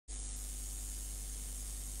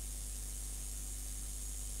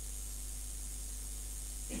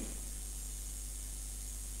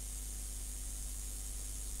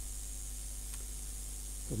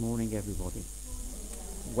Good morning, everybody.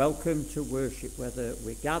 Welcome to worship, whether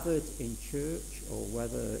we're gathered in church or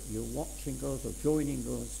whether you're watching us or joining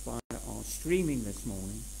us by our streaming this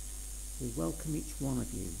morning. We welcome each one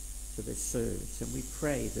of you to this service, and we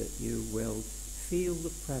pray that you will feel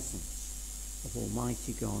the presence of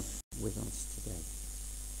Almighty God with us today.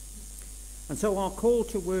 And so our call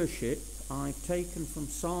to worship, I've taken from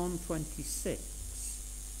Psalm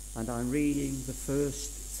 26, and I'm reading the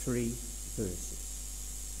first 3 verses.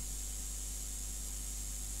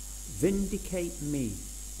 Vindicate me,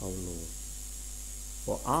 O Lord,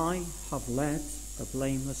 for I have led a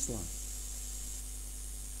blameless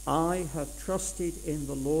life. I have trusted in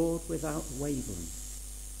the Lord without wavering.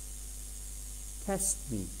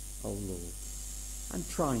 Test me, O Lord, and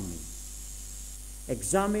try me.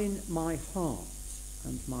 Examine my heart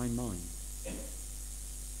and my mind.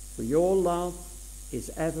 For your love is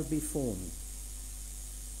ever before me,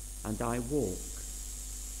 and I walk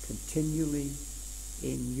continually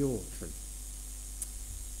in your truth.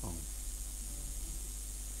 Amen.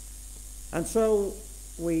 And so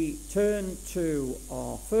we turn to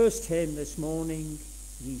our first hymn this morning,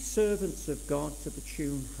 Ye Servants of God, to the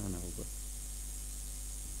tune Hanover.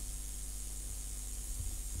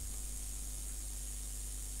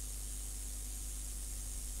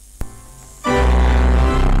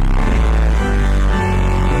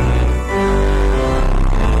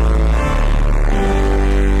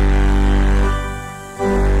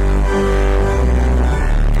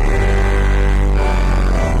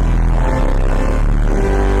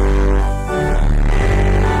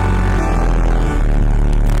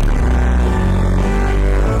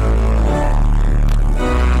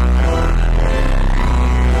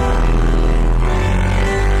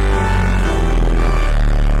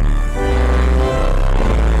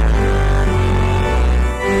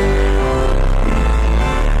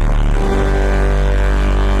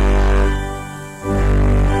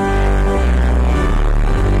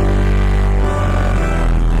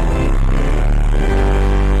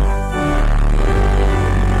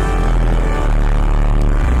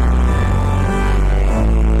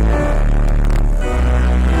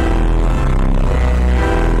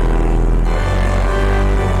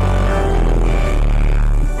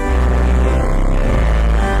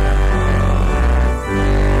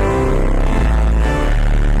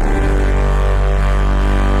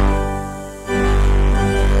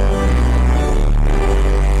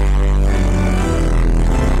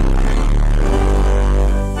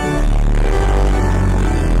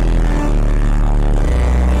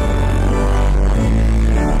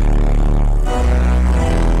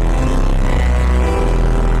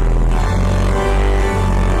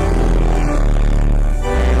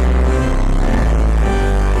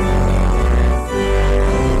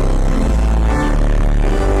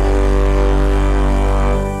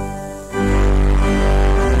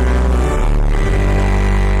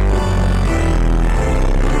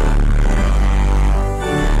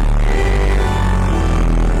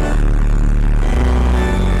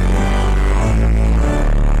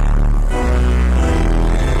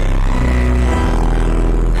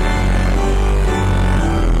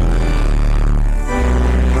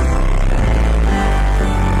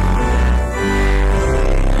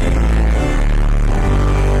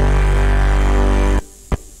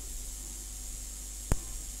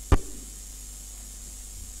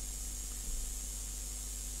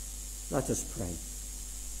 Let us pray.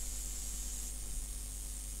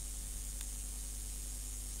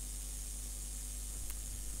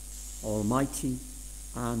 Almighty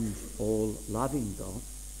and all-loving God,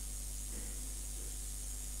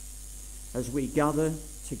 as we gather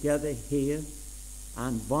together here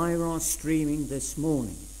and via our streaming this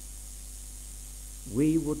morning,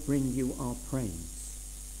 we would bring you our praise.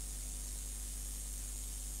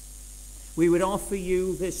 We would offer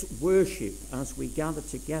you this worship as we gather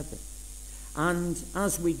together. And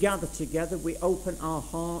as we gather together, we open our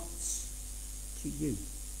hearts to you.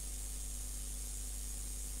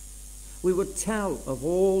 We would tell of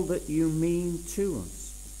all that you mean to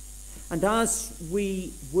us. And as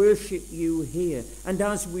we worship you here, and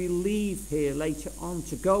as we leave here later on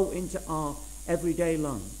to go into our everyday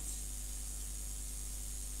lives,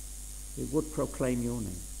 we would proclaim your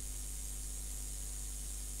name.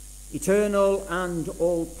 Eternal and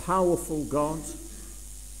all-powerful God,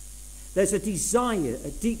 there's a desire,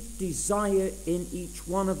 a deep desire in each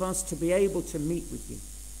one of us to be able to meet with you.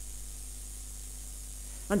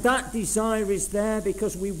 And that desire is there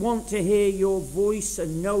because we want to hear your voice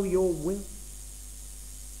and know your will.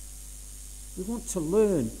 We want to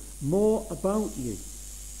learn more about you.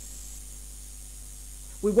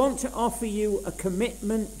 We want to offer you a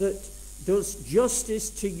commitment that does justice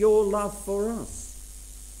to your love for us.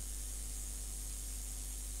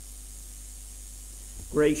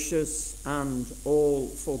 Gracious and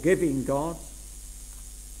all-forgiving God,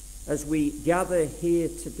 as we gather here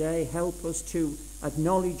today, help us to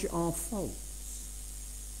acknowledge our faults,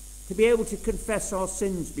 to be able to confess our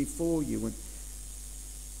sins before you and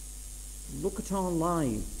look at our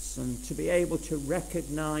lives and to be able to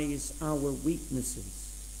recognize our weaknesses,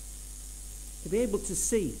 to be able to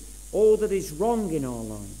see all that is wrong in our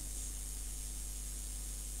lives,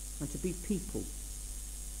 and to be people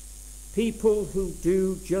who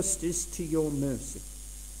do justice to your mercy.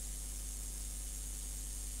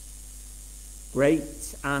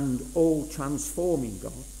 Great and all-transforming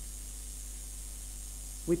God,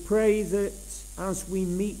 we pray that as we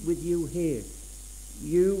meet with you here,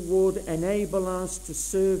 you would enable us to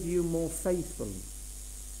serve you more faithfully,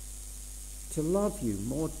 to love you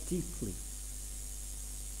more deeply,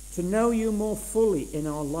 to know you more fully in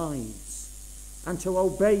our lives, and to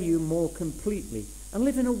obey you more completely, and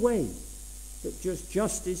live in a way that does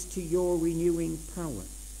justice to your renewing power.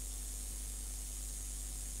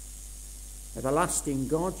 Everlasting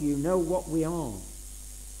God, you know what we are,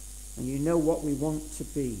 and you know what we want to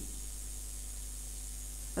be.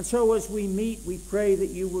 And so as we meet, we pray that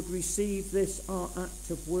you would receive this, our act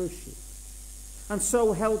of worship, and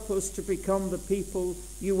so help us to become the people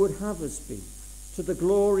you would have us be, to the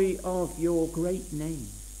glory of your great name.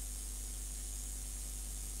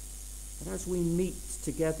 But as we meet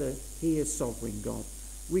together here, sovereign God,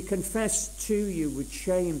 we confess to you with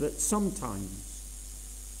shame that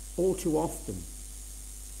sometimes, all too often,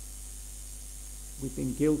 we've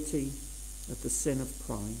been guilty of the sin of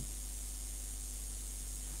pride.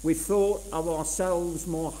 We thought of ourselves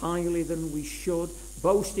more highly than we should,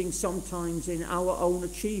 boasting sometimes in our own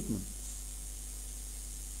achievements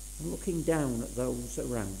and looking down at those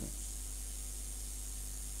around us.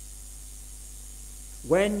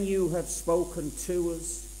 When you have spoken to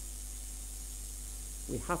us,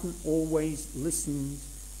 we haven't always listened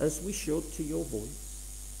as we should to your voice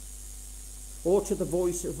or to the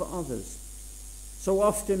voice of others, so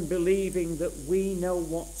often believing that we know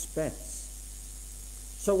what's best,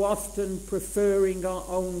 so often preferring our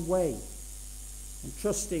own way and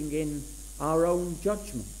trusting in our own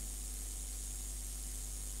judgment.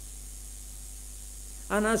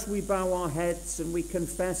 And as we bow our heads and we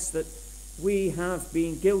confess that we have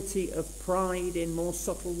been guilty of pride in more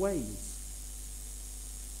subtle ways,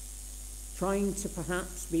 trying to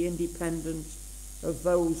perhaps be independent of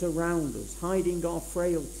those around us, hiding our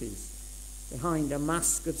frailties behind a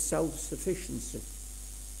mask of self-sufficiency,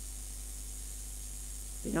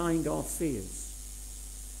 denying our fears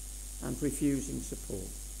and refusing support.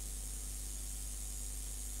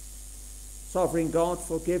 Sovereign God,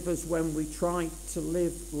 forgive us when we try to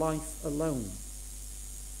live life alone.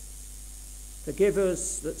 Forgive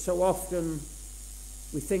us that so often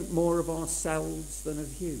we think more of ourselves than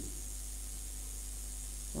of you,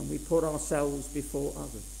 when we put ourselves before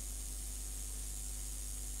others.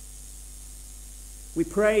 We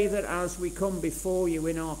pray that as we come before you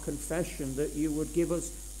in our confession, that you would give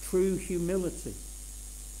us true humility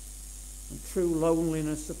and true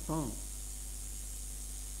loneliness of heart.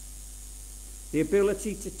 The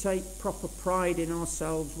ability to take proper pride in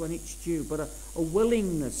ourselves when it's due, but a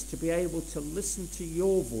willingness to be able to listen to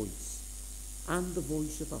your voice and the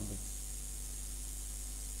voice of others.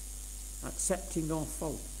 Accepting our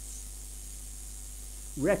faults,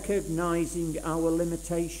 recognizing our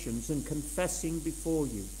limitations and confessing before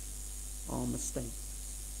you our mistakes.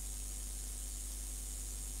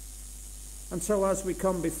 And so as we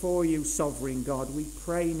come before you, sovereign God, we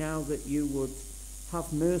pray now that you would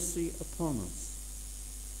have mercy upon us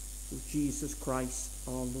through Jesus Christ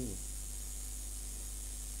our Lord.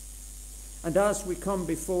 And as we come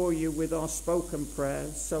before you with our spoken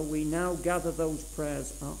prayers, so we now gather those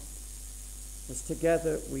prayers up, as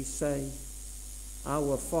together we say,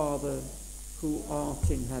 Our Father, who art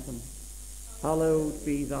in heaven, hallowed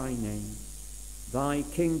be thy name. Thy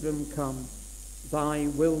kingdom come, thy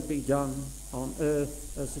will be done on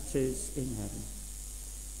earth as it is in heaven.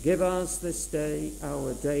 Give us this day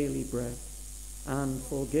our daily bread, and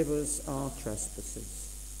forgive us our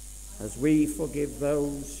trespasses, as we forgive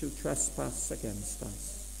those who trespass against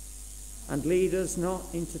us. And lead us not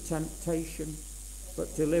into temptation,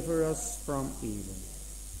 but deliver us from evil.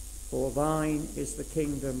 For thine is the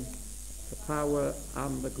kingdom, the power,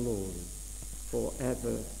 and the glory,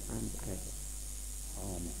 forever and ever.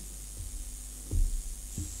 Amen.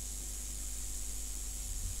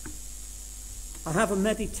 I have a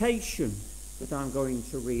meditation that I'm going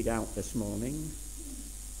to read out this morning.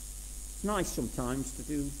 It's nice sometimes to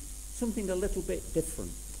do something a little bit different.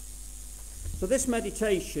 So this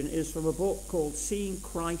meditation is from a book called Seeing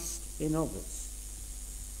Christ in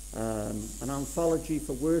Others, an anthology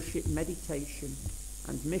for worship, meditation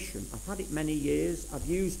and mission. I've had it many years. I've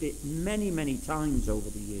used it many, many times over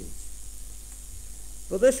the years.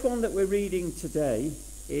 But this one that we're reading today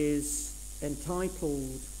is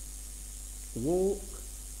entitled Walk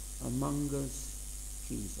Among Us,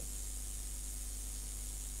 Jesus.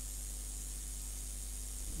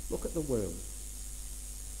 Look at the world.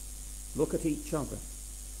 Look at each other.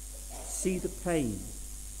 See the pain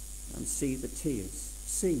and see the tears.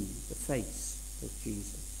 See the face of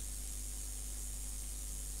Jesus.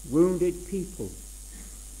 Wounded people,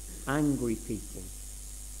 angry people,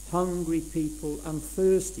 hungry people and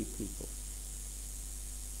thirsty people.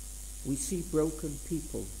 We see broken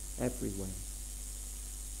people everywhere.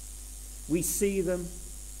 We see them,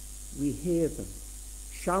 we hear them,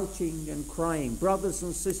 shouting and crying, brothers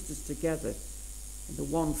and sisters together in the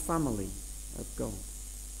one family of God.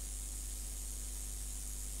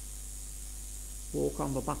 Walk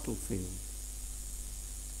on the battlefield.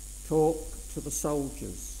 Talk to the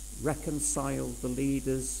soldiers, reconcile the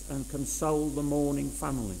leaders and console the mourning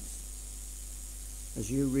families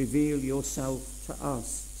as you reveal yourself to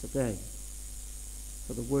us today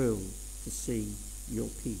for the world to see your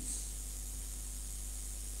peace.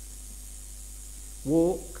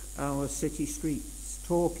 Walk our city streets,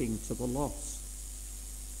 talking to the lost,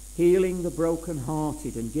 healing the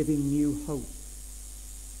broken-hearted and giving new hope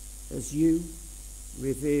as you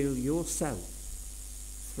reveal yourself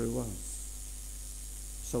through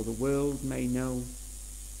us, so the world may know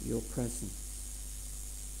your presence.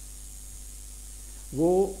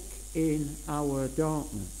 Walk in our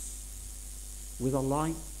darkness with a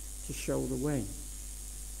light to show the way,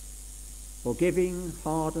 forgiving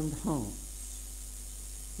hardened hearts,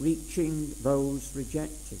 reaching those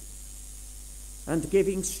rejected, and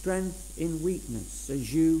giving strength in weakness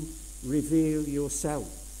as you reveal yourself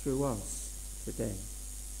through us today,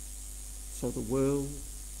 so the world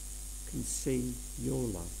can see your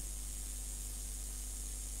love.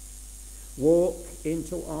 Walk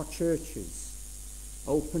into our churches,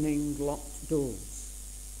 opening locked doors,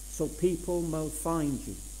 so people may find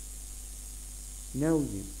you, know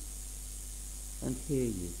you, and hear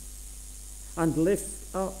you, and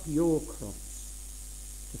lift up your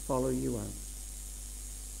cross to follow you out,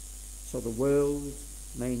 so the world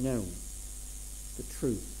may know the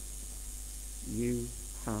truth you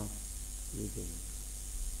have revealed.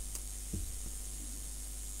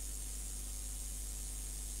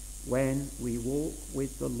 When we walk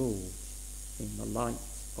with the Lord in the light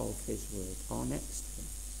of his word. Our next hymn.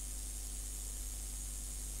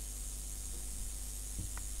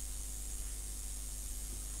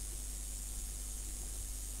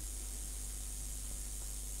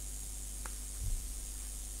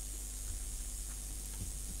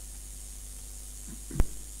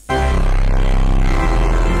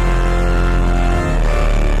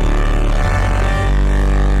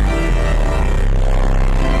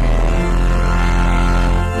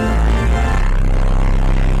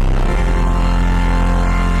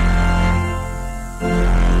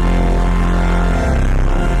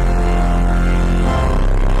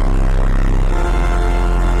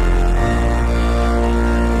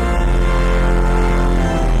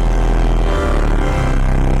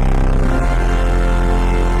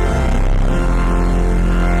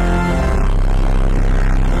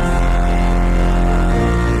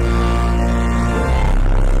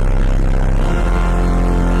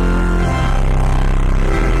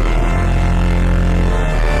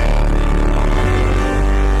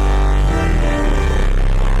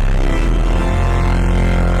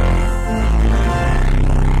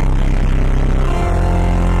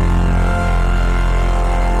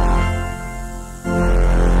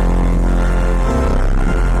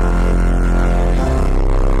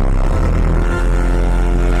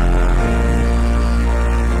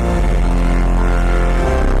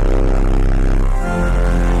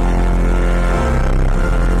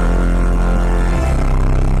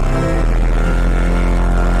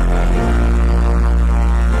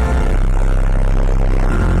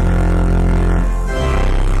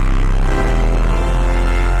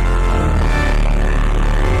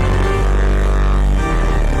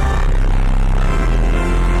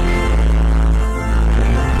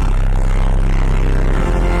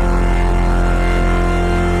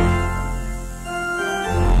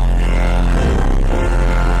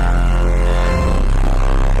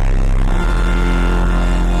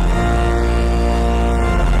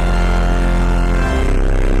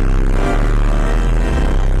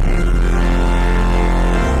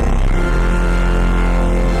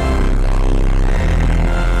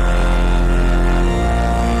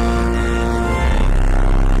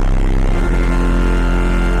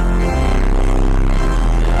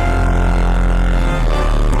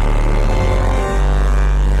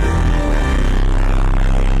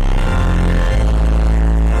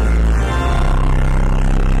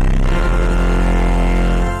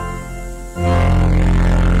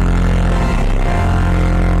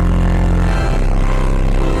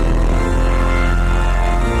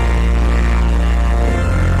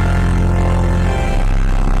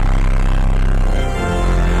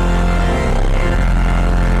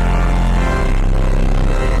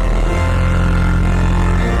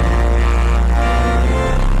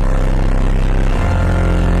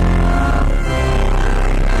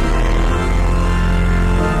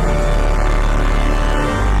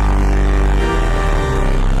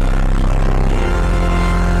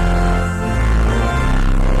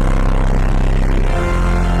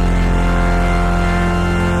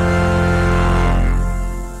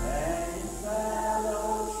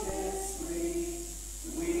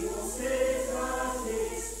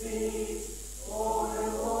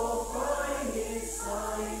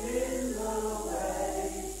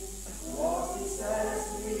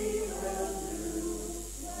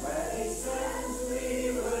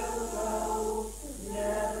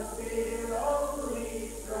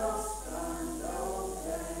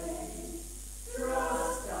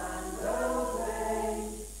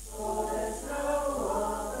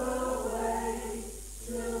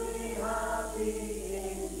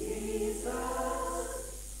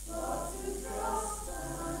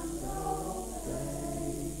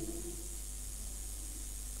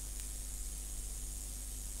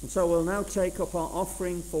 so we'll now take up our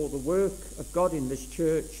offering for the work of God in this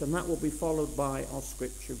church, and that will be followed by our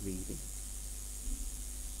scripture reading.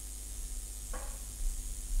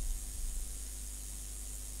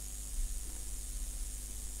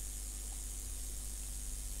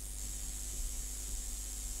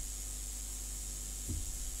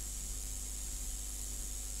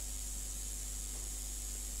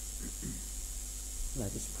 Let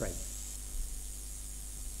us pray.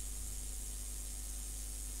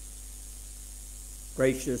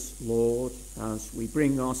 Gracious Lord, as we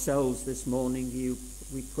bring ourselves this morning,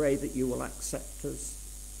 we pray that you will accept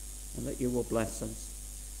us and that you will bless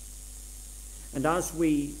us. And as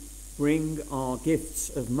we bring our gifts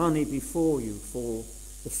of money before you for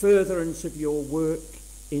the furtherance of your work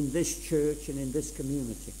in this church and in this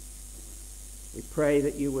community, we pray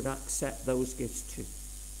that you would accept those gifts too.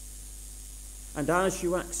 And as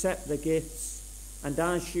you accept the gifts, and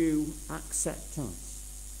as you accept us,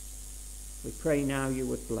 we pray now you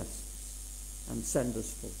would bless us and send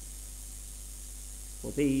us forth.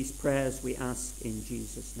 For these prayers we ask in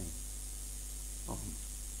Jesus' name. Amen.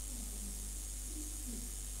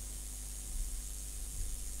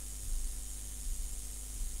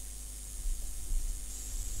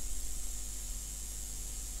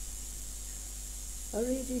 Our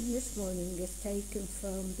reading this morning is taken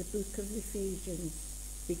from the book of Ephesians,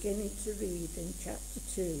 beginning to read in chapter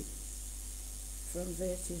 2, from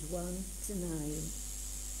verses 1 to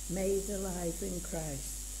 9, made alive in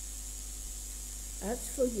Christ. As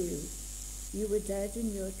for you, you were dead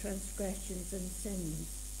in your transgressions and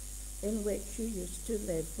sins, in which you used to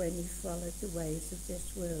live when you followed the ways of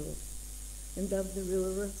this world, and of the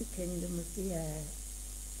ruler of the kingdom of the air.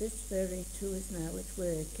 This spirit who is now at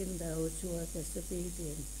work in those who are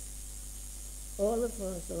disobedient. All of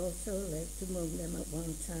us also lived among them at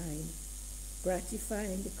one time,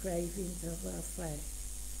 gratifying the cravings of our flesh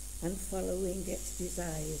and following its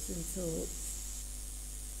desires and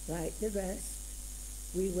thoughts. Like the rest,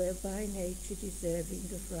 we were by nature deserving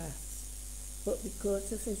of wrath, but because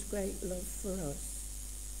of his great love for us,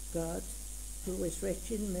 God, who is rich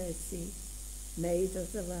in mercy, made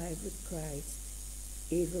us alive with Christ,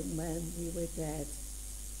 even when we were dead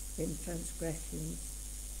in transgressions.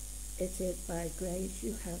 It is by grace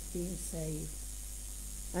you have been saved.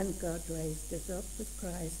 And God raised us up with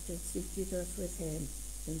Christ and seated us with him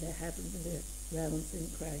in the heavenly realms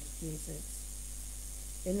in Christ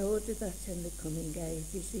Jesus, in order that in the coming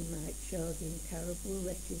ages he might show the incomparable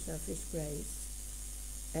riches of his grace,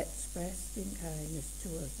 expressed in kindness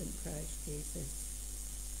to us in Christ Jesus.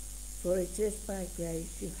 For it is by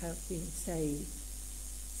grace you have been saved,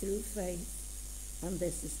 through faith, and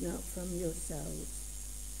this is not from yourselves.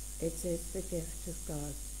 It is the gift of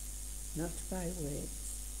God, not by words,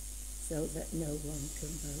 so that no one can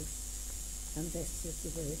boast. And this is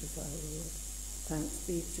the word of our Lord. Thanks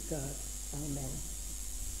be to God. Amen.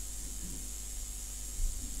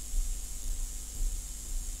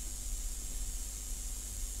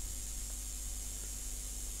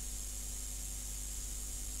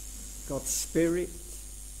 God's Spirit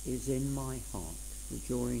is in my heart. We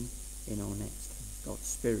join in our next hymn. God's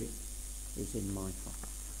Spirit is in my heart.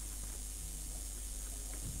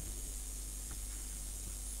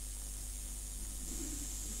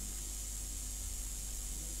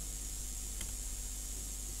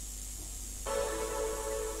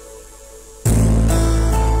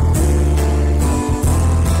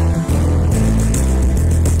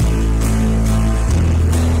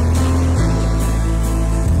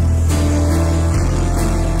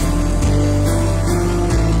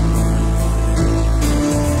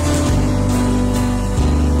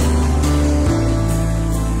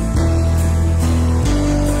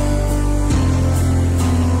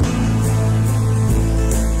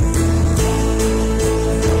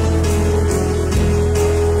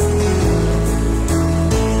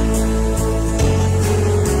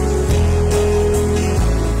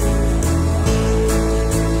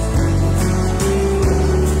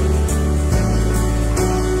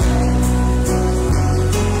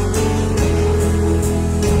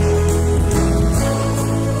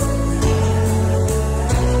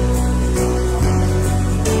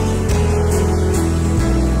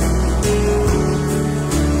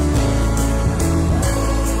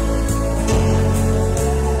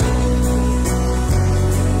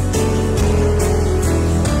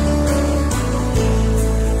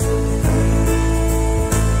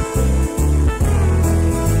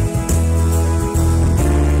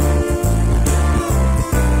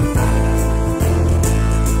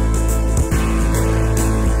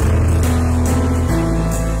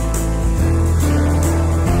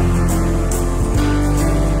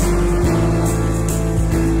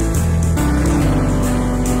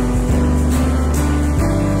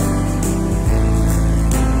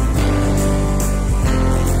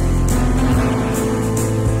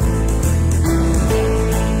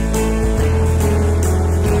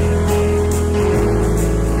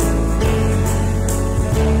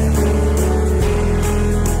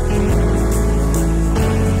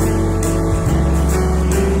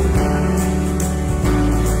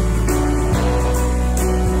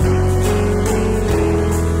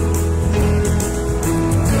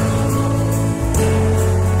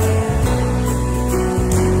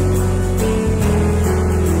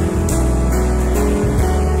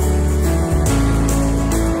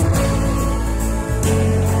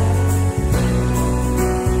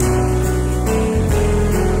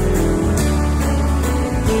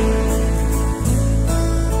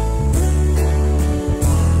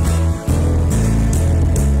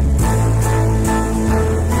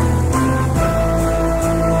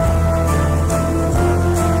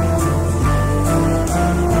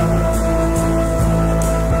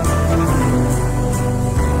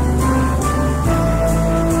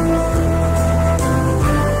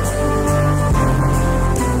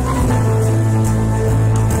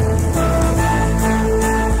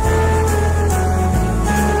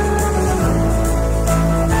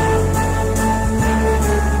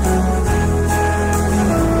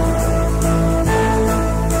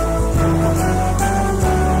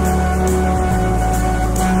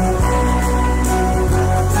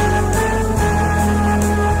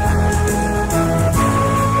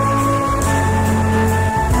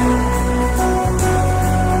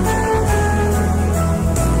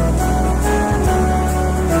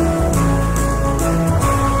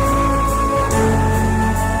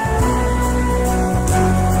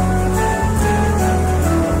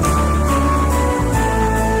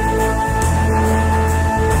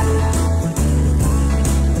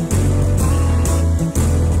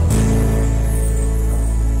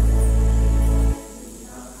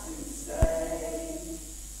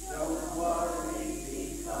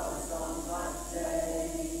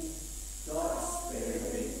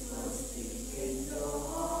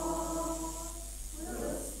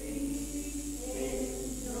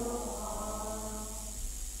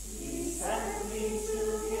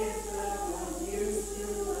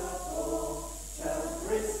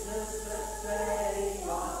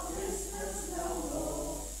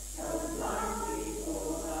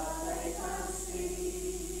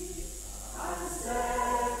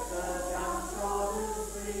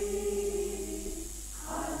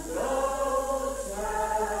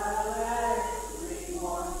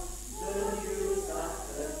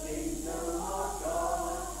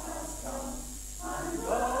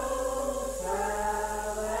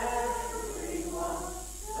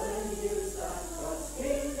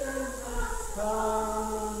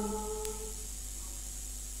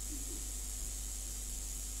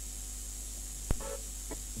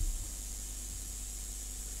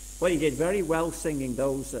 Well, you did very well singing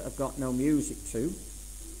those that have got no music to.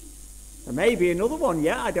 There may be another one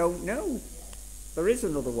yet, I don't know. There is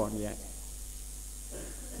another one yet.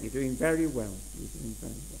 You're doing very well. You're doing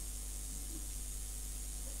very well.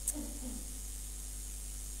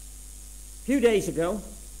 A few days ago,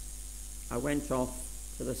 I went off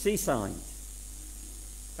to the seaside,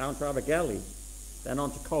 down to Abergele, then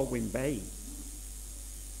on to Colwyn Bay.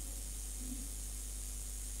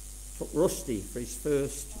 Took Rusty for his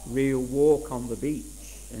first real walk on the beach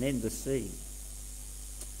and in the sea.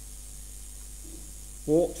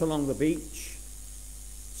 Walked along the beach,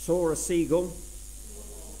 saw a seagull,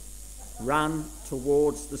 ran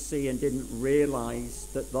towards the sea and didn't realise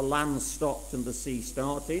that the land stopped and the sea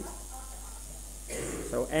started.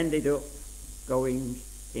 So ended up going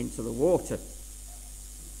into the water.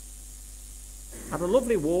 Had a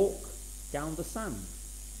lovely walk down the sand.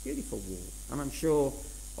 Beautiful walk. And I'm sure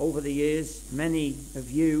over the years many of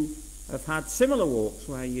you have had similar walks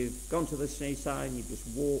where you've gone to the seaside and you've just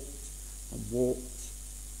walked and walked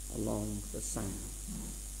along the sand.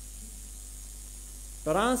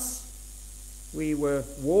 But as we were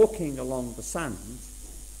walking along the sand,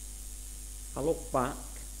 I looked back.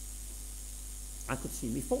 I could see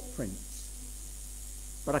my footprints,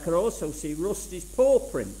 but I could also see Rusty's paw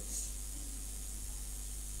prints.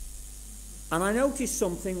 And I noticed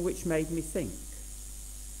something which made me think.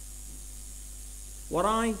 What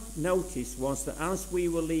I noticed was that as we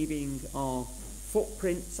were leaving our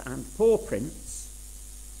footprints and paw prints,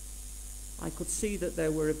 I could see that they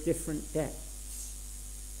were of different depths.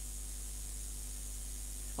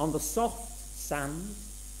 On the soft sand,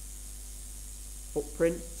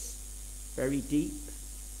 footprints, very deep,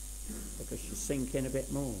 because you sink in a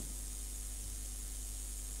bit more.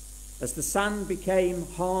 As the sand became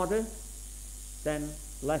harder, then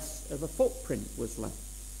less of a footprint was left.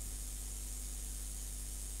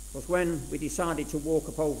 Because when we decided to walk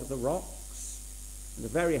up over the rocks, and the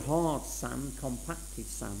very hard sand, compacted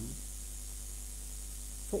sand,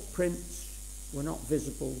 footprints were not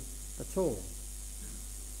visible at all.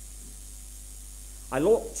 I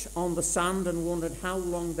looked on the sand and wondered how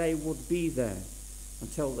long they would be there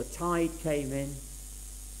until the tide came in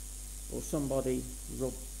or somebody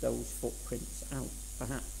rubbed those footprints out,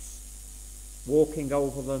 perhaps walking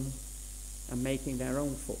over them and making their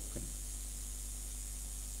own footprint.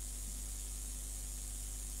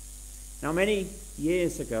 Now, many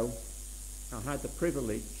years ago, I had the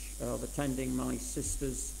privilege of attending my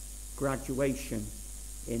sister's graduation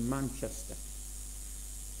in Manchester.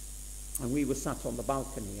 And we were sat on the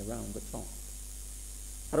balcony around the top.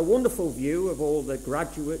 Had a wonderful view of all the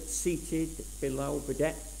graduates seated below,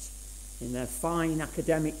 bedecked in their fine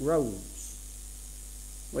academic robes,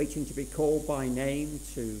 waiting to be called by name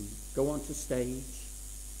to go onto stage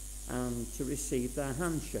and to receive their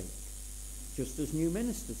handshake, just as new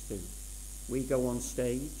ministers do. We go on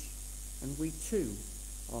stage and we too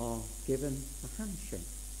are given a handshake.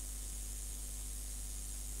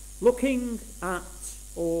 Looking at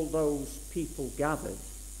all those people gathered,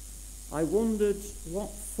 I wondered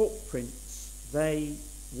what footprints they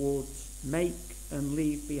would make and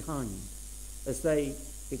leave behind as they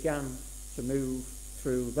began to move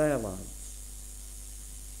through their lives.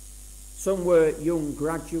 Some were young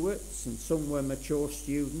graduates and some were mature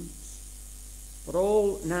students, but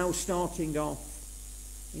all now starting off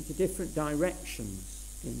into different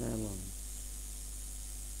directions in their lives.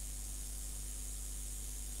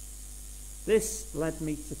 This led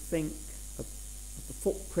me to think of the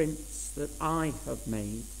footprints that I have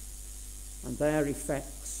made and their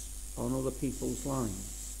effects on other people's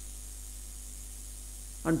lives.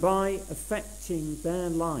 And by affecting their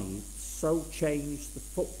lives, so change the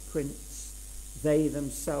footprints they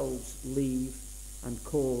themselves leave and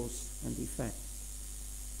cause and effect.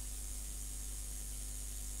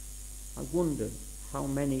 I wonder how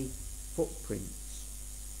many footprints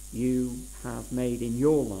you have made in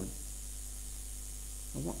your life.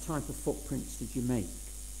 And what type of footprints did you make?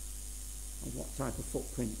 And what type of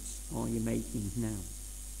footprints are you making now?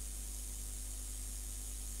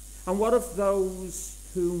 And what of those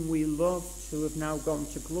whom we loved who have now gone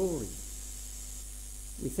to glory?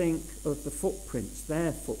 We think of the footprints,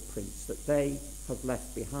 their footprints that they have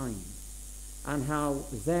left behind, and how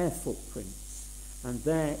their footprints and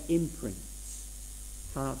their imprints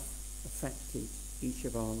have affected each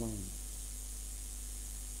of our lives.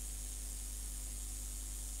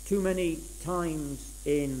 Too many times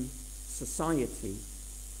in society,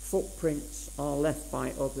 footprints are left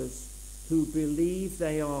by others who believe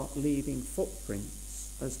they are leaving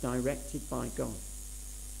footprints as directed by God,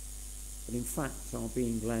 but in fact are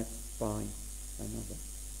being led by another.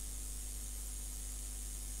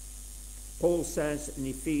 Paul says in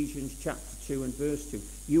Ephesians chapter 2 and verse 2,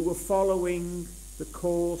 you were following the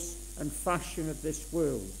course and fashion of this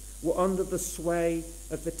world, were under the sway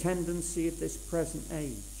of the tendency of this present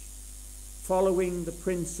age, following the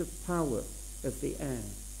prince of power of the air,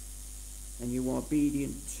 and you are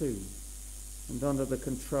obedient to and under the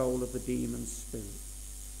control of the demon spirit.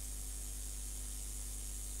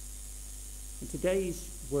 In today's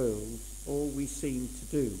world, all we seem to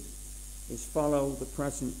do is follow the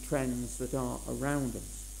present trends that are around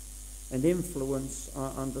us and influence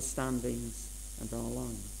our understandings and our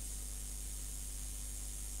lives.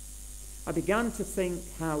 I began to think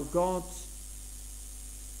how God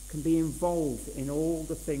can be involved in all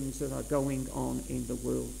the things that are going on in the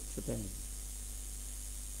world today.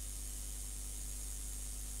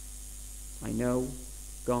 I know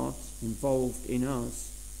God involved in us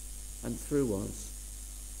and through us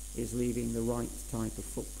is leaving the right type of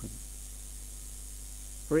footprint.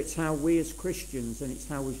 For it's how we as Christians, and it's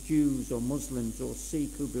how as Jews or Muslims or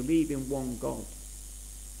Sikh who believe in one God,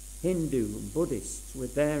 Hindu and Buddhists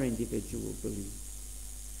with their individual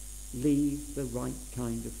beliefs, leave the right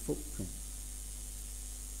kind of footprint.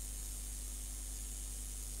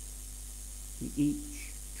 We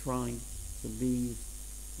each try to leave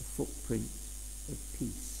a footprint of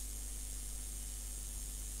peace.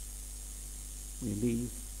 We leave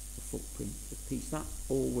a footprint of peace. That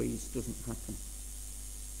always doesn't happen.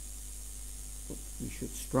 But we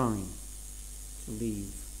should strive to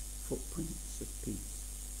leave footprints of peace.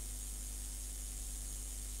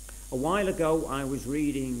 A while ago I was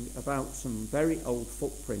reading about some very old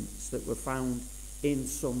footprints that were found in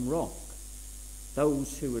some rock.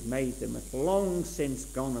 Those who had made them had long since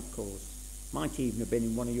gone, of course. Might even have been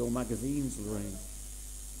in one of your magazines, Lorraine.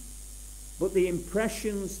 But the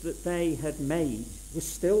impressions that they had made were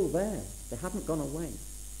still there. They hadn't gone away.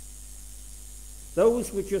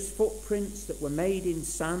 Those were just footprints that were made in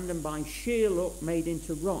sand and by sheer luck made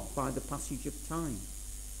into rock by the passage of time.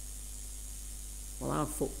 Well, our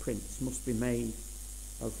footprints must be made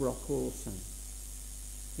of rock also,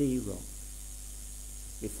 the rock,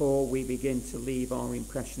 before we begin to leave our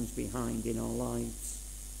impressions behind in our lives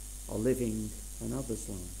or living in others'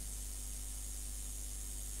 lives.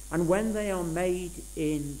 And when they are made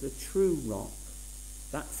in the true rock,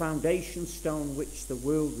 that foundation stone which the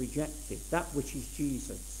world rejected, that which is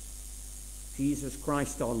Jesus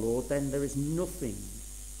Christ our Lord, then there is nothing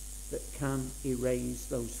that can erase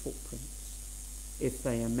those footprints if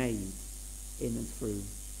they are made in and through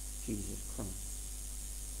Jesus Christ.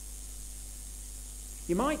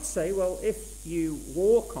 You might say, well, if you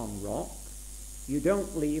walk on rock, you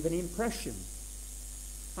don't leave an impression.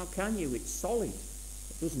 How can you? It's solid.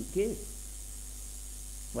 It doesn't give.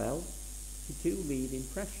 Well, you do leave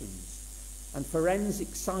impressions. And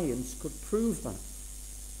forensic science could prove that.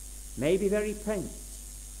 Maybe very faint,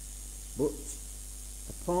 but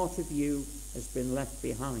a part of you has been left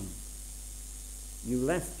behind. You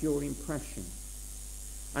left your impression.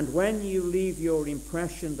 And when you leave your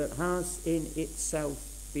impression that has in itself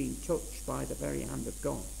been touched by the very hand of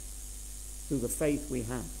God, through the faith we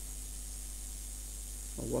have,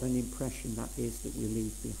 well, what an impression that is that we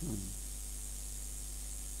leave behind.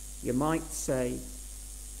 You might say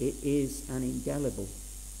it is an indelible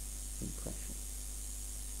impression.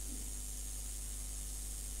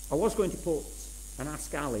 I was going to put and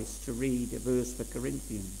ask Alice to read a verse for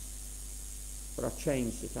Corinthians, but I've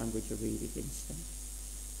changed it. I'm going to read it instead.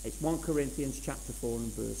 It's 1 Corinthians chapter 4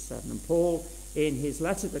 and verse 7. And Paul, in his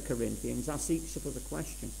letter to Corinthians, asks each of us a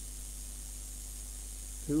question.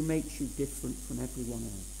 Who makes you different from everyone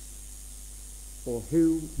else? Or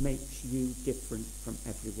who makes you different from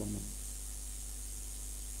everyone else?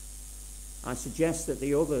 I suggest that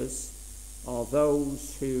the others are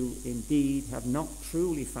those who indeed have not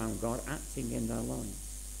truly found God acting in their lives.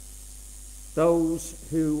 Those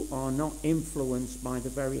who are not influenced by the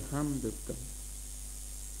very hand of God.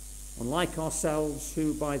 Unlike ourselves,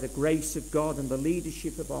 who by the grace of God and the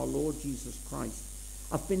leadership of our Lord Jesus Christ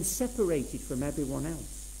have been separated from everyone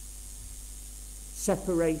else.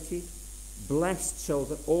 Separated, blessed, so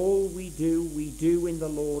that all we do in the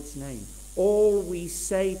Lord's name. All we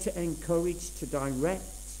say to encourage, to direct,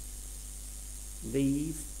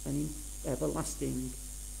 leave an everlasting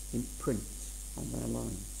imprint on their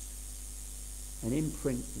lives. An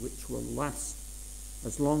imprint which will last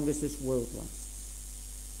as long as this world lasts.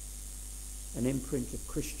 An imprint of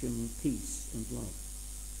Christian peace and love.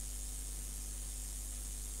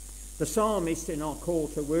 The psalmist in our call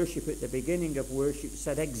to worship at the beginning of worship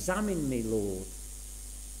said, "Examine me, Lord,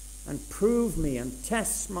 and prove me and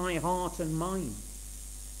test my heart and mind."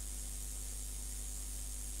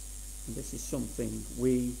 And this is something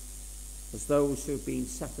we as those who have been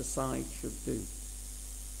set aside should do.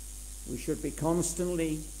 We should be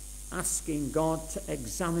constantly asking God to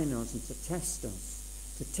examine us and to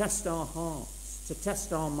test our hearts, to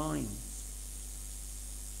test our minds.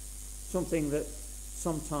 Something that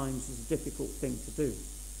sometimes is a difficult thing to do,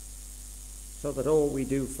 so that all we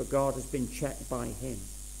do for God has been checked by him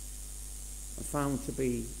and found to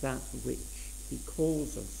be that which he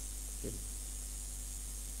calls us to do.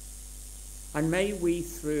 And may we,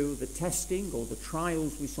 through the testing or the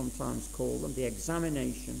trials we sometimes call them, the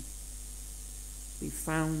examination, be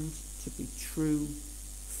found to be true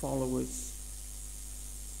followers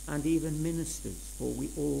and even ministers, for we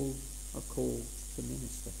all are called to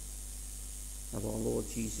minister, of our Lord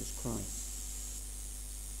Jesus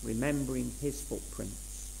Christ, remembering his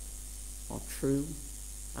footprints are true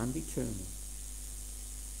and eternal,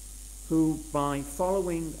 who by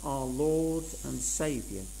following our Lord and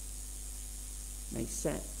Saviour may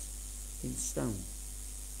set in stone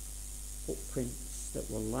footprints that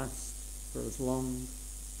will last for as long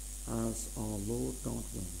as our Lord God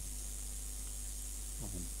wills.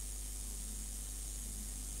 Amen.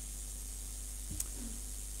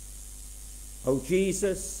 O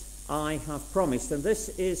Jesus, I have promised. And this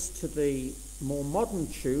is to the more modern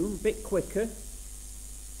tune, a bit quicker,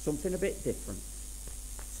 something a bit different.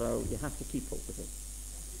 So you have to keep up with it.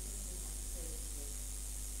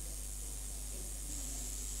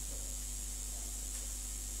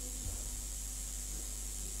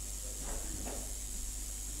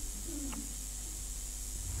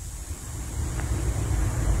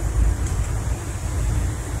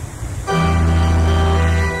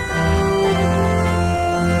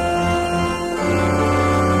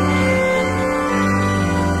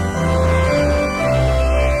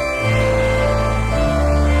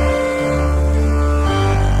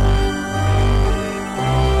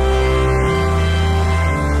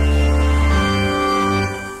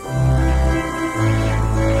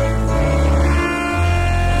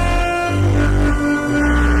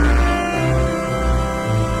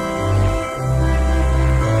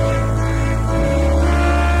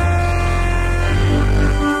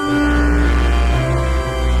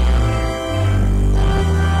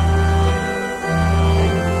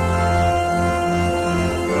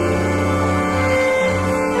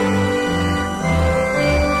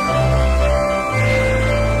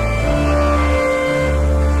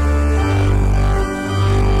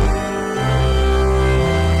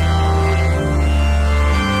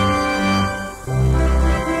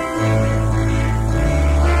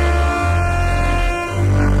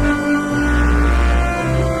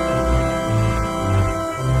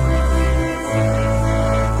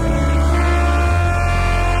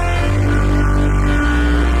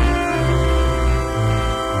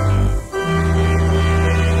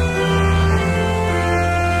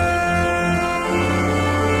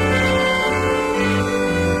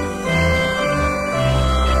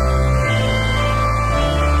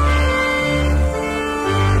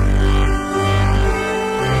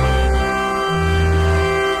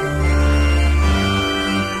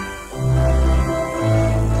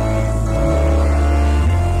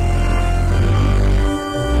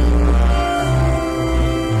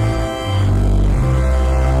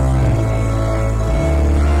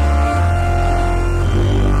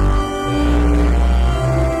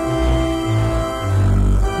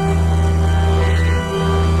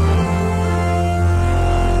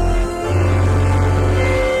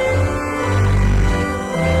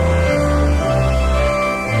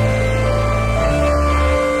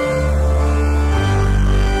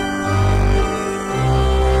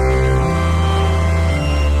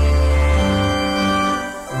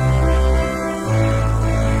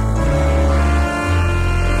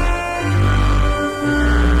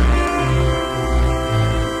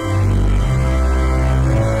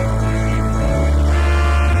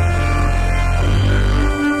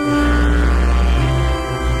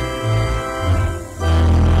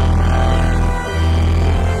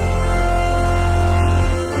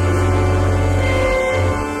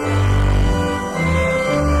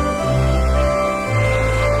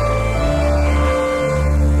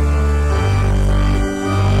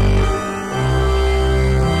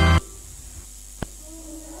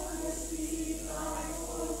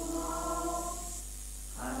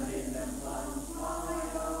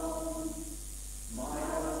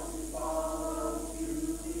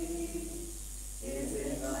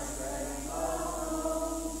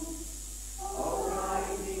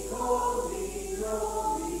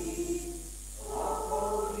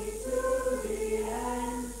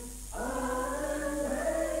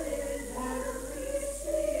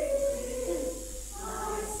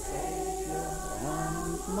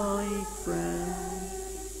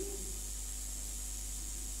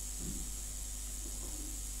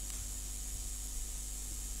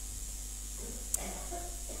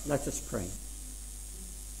 Let us pray.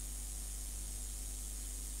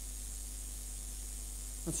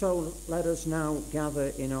 And so let us now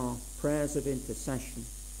gather in our prayers of intercession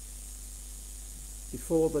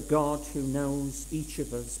before the God who knows each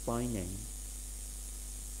of us by name.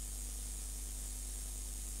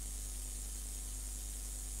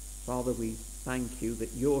 Father, we thank you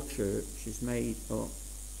that your church is made up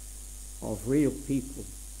of real people,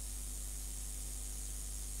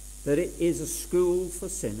 that it is a school for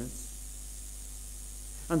sinners,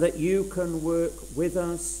 and that you can work with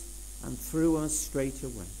us and through us straight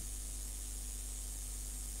away.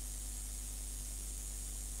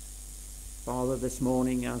 Father, this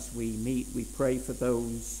morning as we meet, we pray for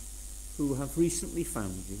those who have recently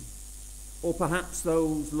found you, or perhaps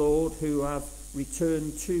those, Lord, who have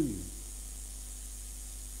returned to you.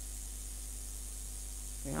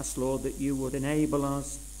 We ask, Lord, that you would enable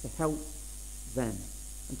us to help them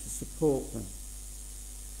and to support them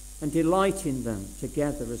and delight in them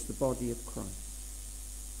together as the body of Christ.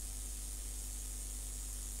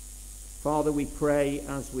 Father, we pray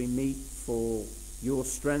as we meet for your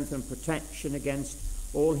strength and protection against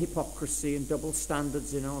all hypocrisy and double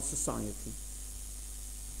standards in our society.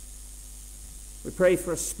 We pray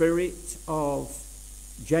for a spirit of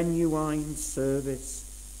genuine service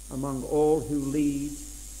among all who lead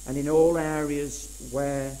and in all areas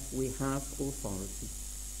where we have authority.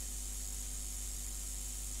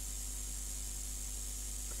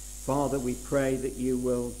 Father, we pray that you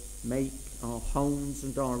will make our homes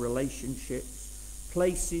and our relationships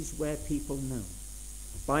places where people know,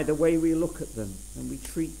 by the way we look at them and we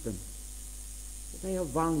treat them, that they are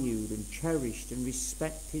valued and cherished and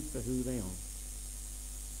respected for who they are.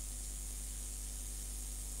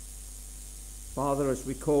 Father, as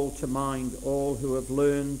we call to mind all who have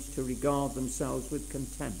learned to regard themselves with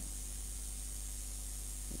contempt,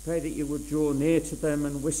 I pray that you would draw near to them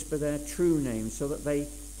and whisper their true names so that they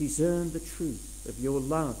discern the truth of your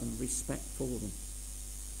love and respect for them.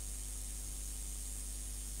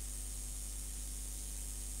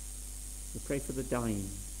 We pray for the dying,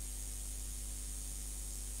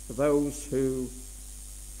 for those who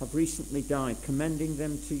have recently died, commending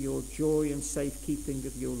them to your joy and safekeeping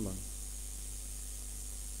of your love.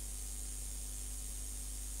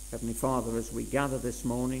 Heavenly Father, as we gather this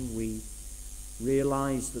morning, we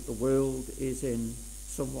realize that the world is in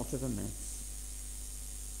somewhat of a mess.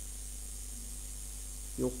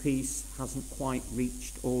 Your peace hasn't quite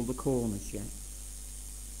reached all the corners yet.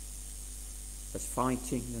 There's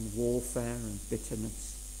fighting and warfare and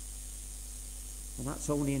bitterness. And that's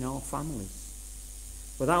only in our families.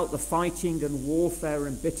 Without the fighting and warfare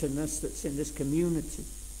and bitterness that's in this community,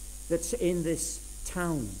 that's in this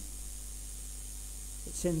town,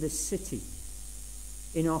 that's in this city,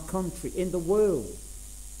 in our country, in the world,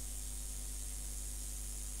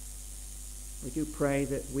 we do pray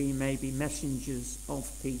that we may be messengers of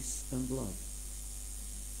peace and love.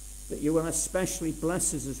 That you will especially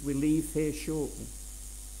bless us as we leave here shortly.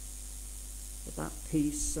 That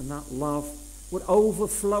peace and that love would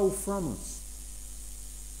overflow from us.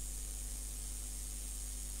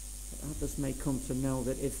 That others may come to know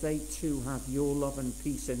that if they too have your love and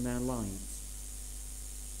peace in their lives,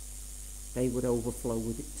 they would overflow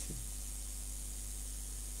with it too.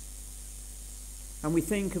 And we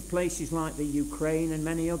think of places like the Ukraine and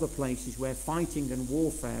many other places where fighting and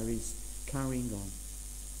warfare is carrying on.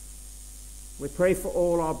 We pray for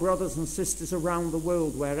all our brothers and sisters around the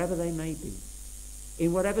world, wherever they may be,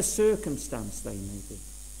 in whatever circumstance they may be,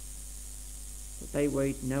 that they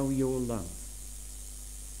would know your love,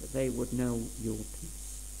 that they would know your peace.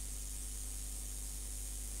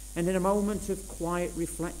 And in a moment of quiet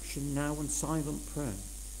reflection now and silent prayer,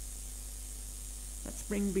 let's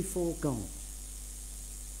bring before God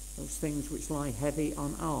those things which lie heavy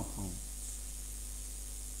on our hearts.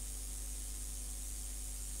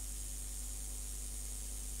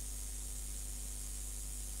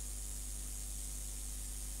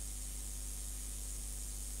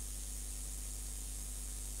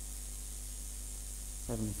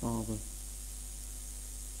 Heavenly Father,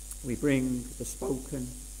 we bring the spoken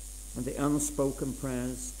and the unspoken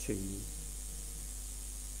prayers to you,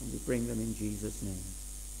 and we bring them in Jesus' name.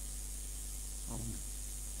 Amen.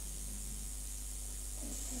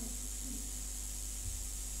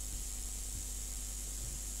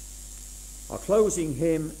 Our closing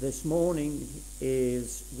hymn this morning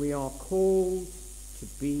is "We Are Called to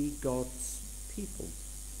Be God's People."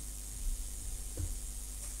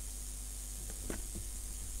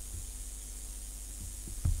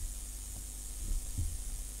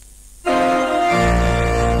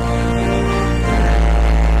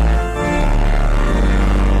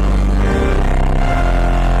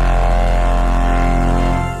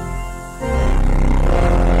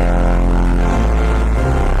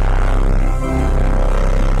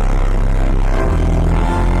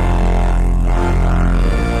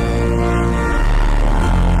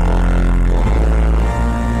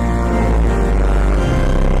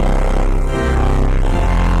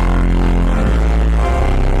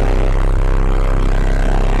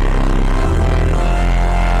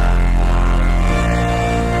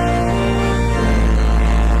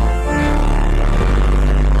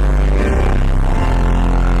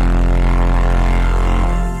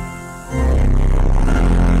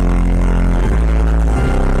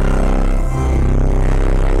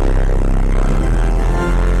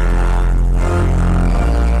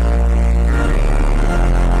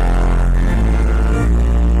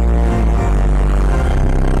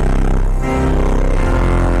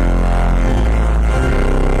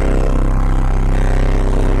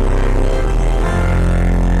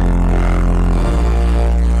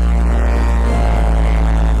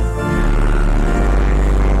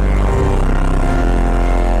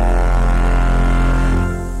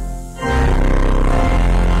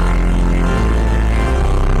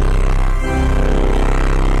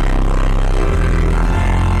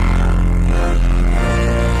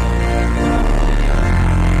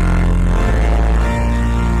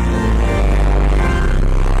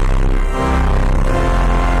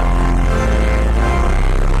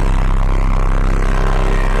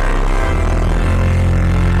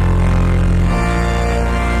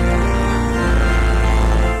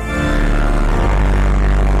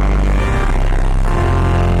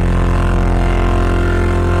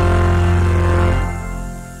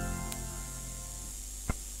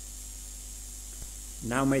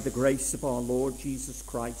 Now may the grace of our Lord Jesus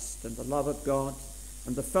Christ and the love of God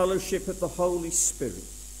and the fellowship of the Holy Spirit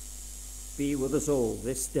be with us all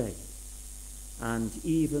this day and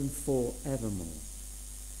even forevermore.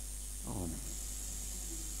 Amen.